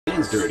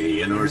hands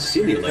dirty in our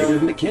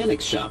simulated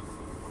mechanics shop.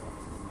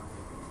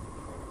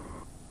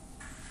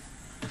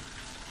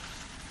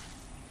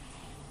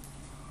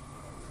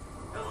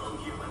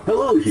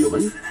 Hello,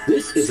 human.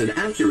 This is an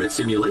accurate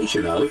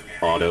simulation of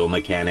auto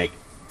mechanic.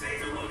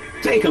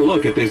 Take a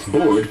look at this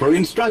board for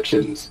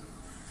instructions.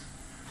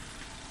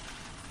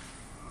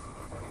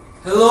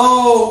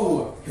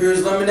 Hello!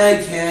 Here's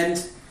Lemonade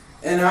Kent,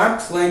 and I'm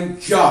playing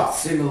Job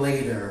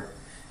Simulator.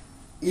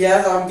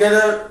 Yes, I'm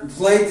gonna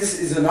play this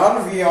is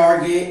another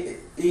VR game.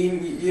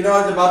 You know,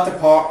 it's about the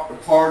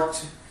part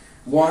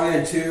 1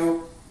 and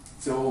 2.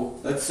 So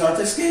let's start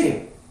this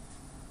game.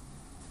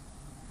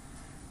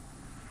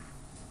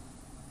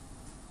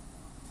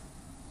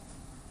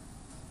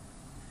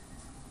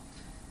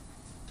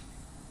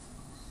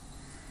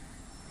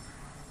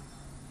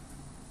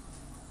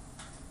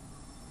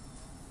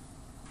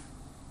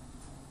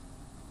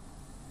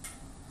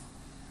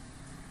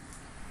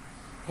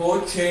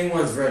 Whole chain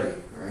was ready,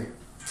 right?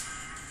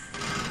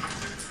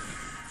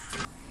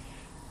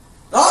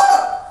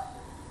 Ah!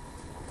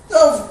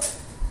 No!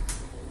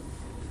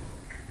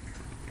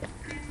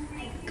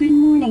 Good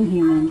morning,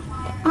 human.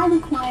 I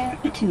require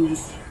a tune-up.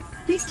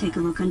 Please take a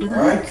look under the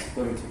hood. Alright,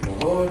 let me take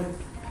the hood.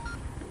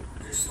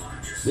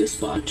 This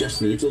spot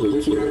just needs a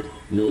little fluid.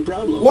 No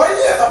problem. What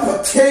is a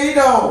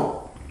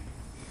potato?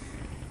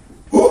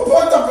 Who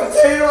put the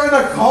potato in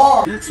the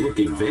car? It's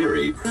looking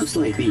very just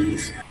like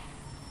these.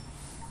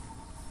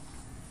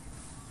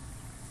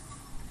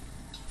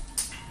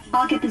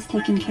 I'll get this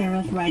taken care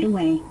of right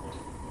away.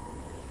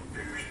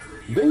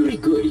 Very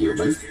good,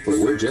 human, but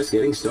we're just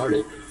getting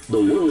started. The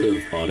world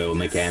of auto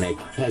mechanic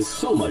has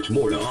so much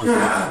more to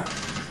offer.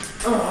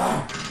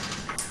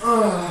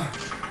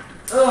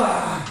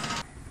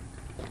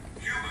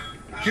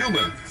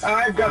 Human,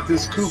 I've got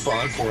this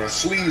coupon for a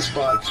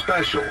sleazebot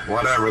special,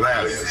 whatever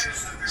that is.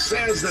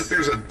 Says that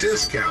there's a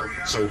discount,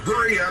 so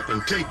hurry up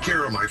and take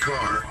care of my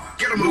car.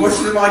 Get him What's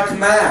over. my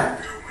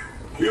command?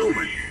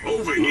 Human,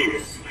 over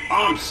here.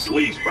 I'm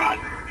Sleazebot,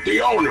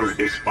 the owner of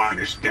this fine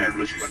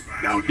establishment.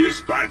 Now this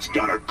spot's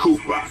got a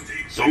coupon,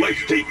 so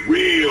let's take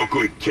real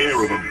good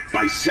care of him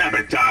by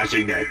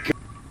sabotaging that car.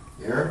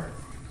 Here.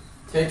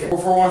 Take it.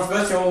 4-for-1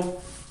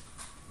 special.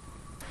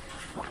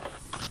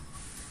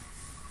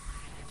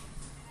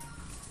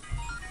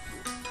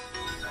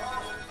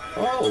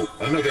 Oh,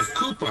 another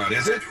coupon,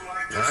 is it?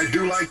 I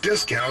do like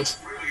discounts.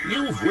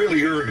 You've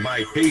really earned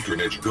my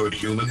patronage, good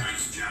human.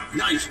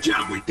 Nice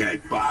job with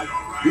that, bot.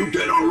 You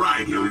did all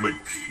right, human.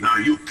 Now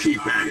you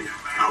keep at it.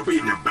 I'll be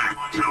in the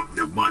back counting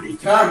the money.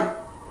 Come.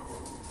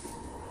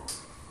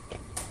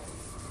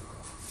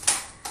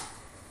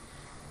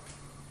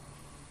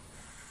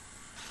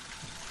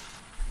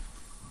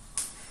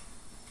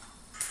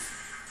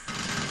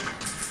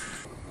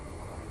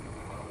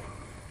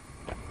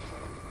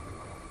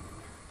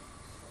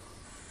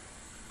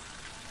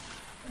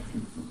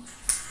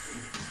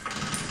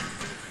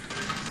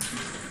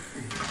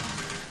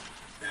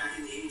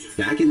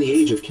 Back in the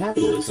age of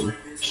capitalism,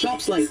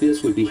 shops like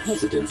this would be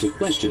hesitant to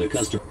question a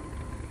customer.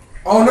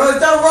 Oh no, it's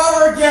that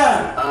robber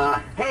again!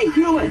 Hey,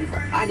 human!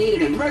 I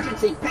need an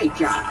emergency paint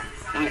job.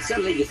 I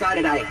suddenly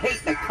decided I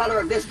hate the color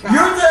of this car.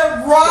 You're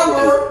that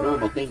robber!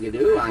 Normal thing to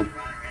do. I'm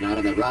not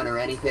on the run or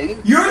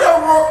anything. You're the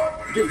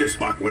robber! Give this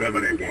spot whatever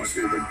they want,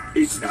 human.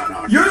 It's not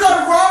our... You're the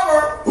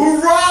robber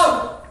who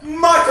robbed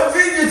my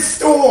convenience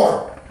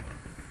store!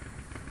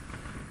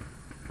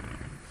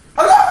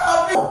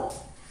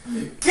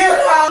 Get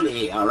out!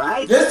 Me, all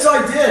right? Yes,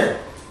 I did!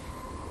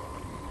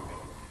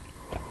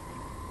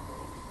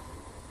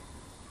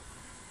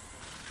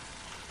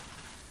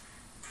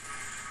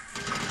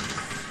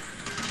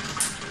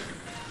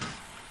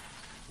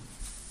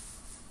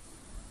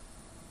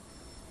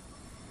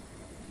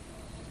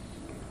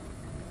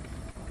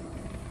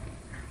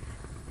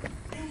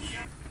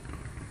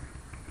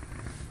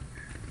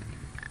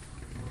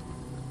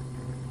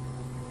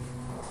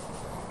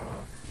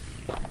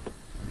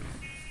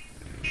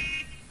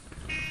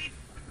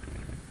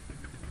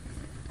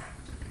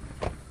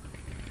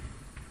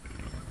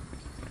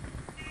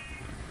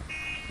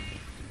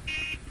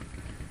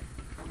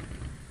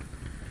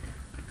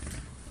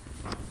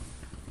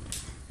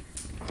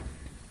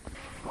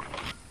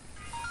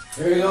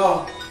 There you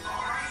go.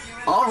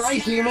 All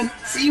right, human.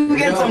 See you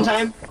again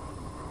sometime.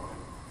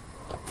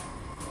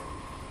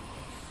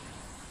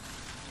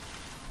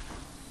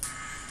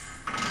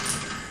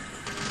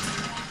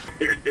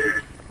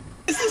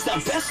 This is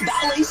the best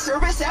valet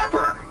service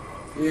ever.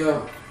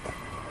 Yeah.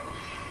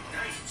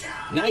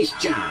 Nice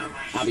job.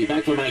 I'll be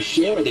back for my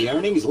share of the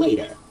earnings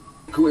later.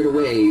 Squared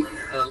away.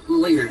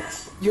 Later.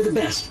 You're the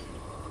best.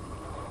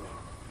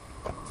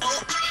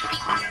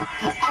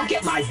 I'll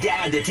get my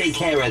dad to take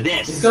care of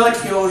It's this. gonna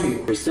kill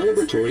you. For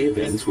celebratory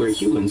events where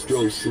humans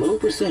drove slow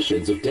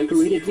processions of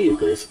decorated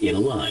vehicles in a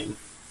line.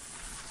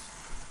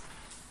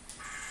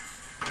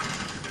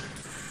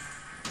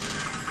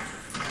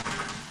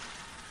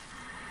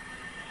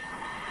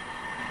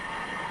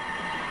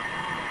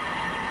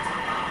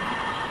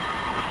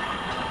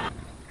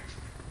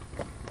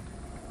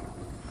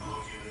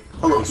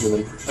 Hello, Hello,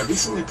 human. I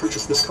recently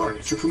purchased this car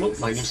to promote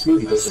my new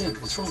smoothie,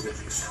 but what's wrong with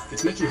it?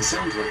 It's making a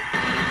sound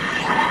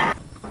like...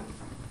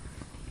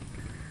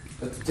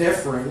 That's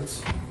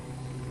different.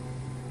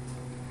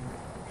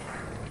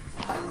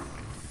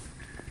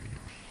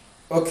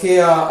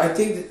 Okay, I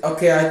think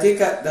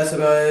that's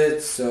about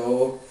it.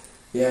 So,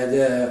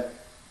 yeah,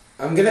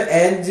 I'm gonna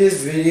end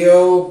this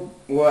video.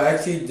 Well,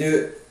 actually,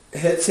 the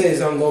headset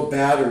is on low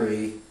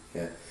battery.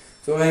 Yeah.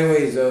 So,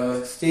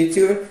 anyways, stay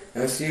tuned,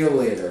 and I'll see you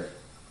later.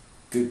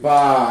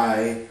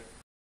 Goodbye.